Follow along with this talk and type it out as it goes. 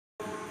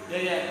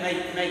Yeah,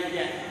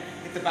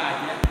 hit the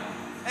bag, yeah.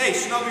 Hey,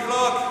 Shinobi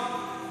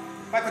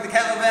vlog, back with the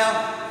kettlebell.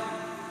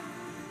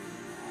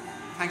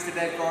 Thanks to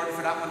Dave Gordon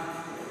for that one.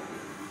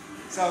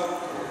 So,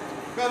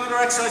 got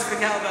another exercise for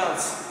the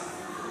kettlebells.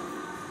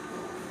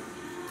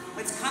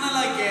 It's kind of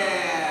like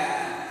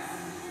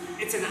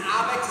it's an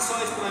ab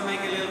exercise, but I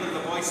make a little bit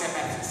of a bicep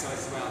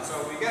exercise as well.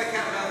 So we get a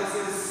kettlebell, this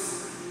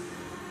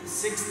is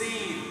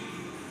 16.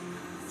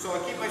 So I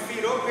keep my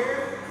feet up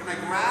here, and I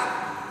grab,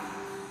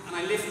 and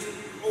I lift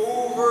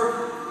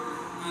over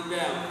and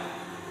down,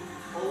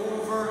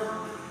 over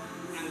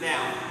and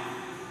down,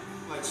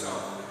 like so.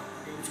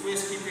 You can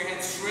twist, keep your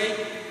head straight,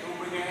 don't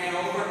bring your head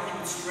over,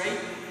 keep it straight.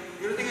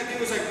 The other thing I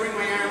do is I bring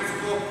my arms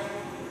up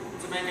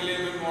to make a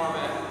little bit more of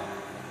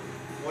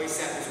a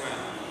bicep as well.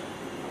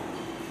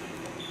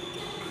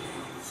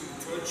 So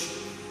touch,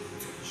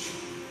 touch,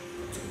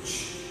 touch,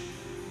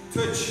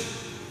 touch.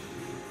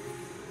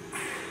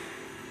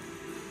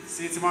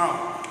 See you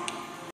tomorrow.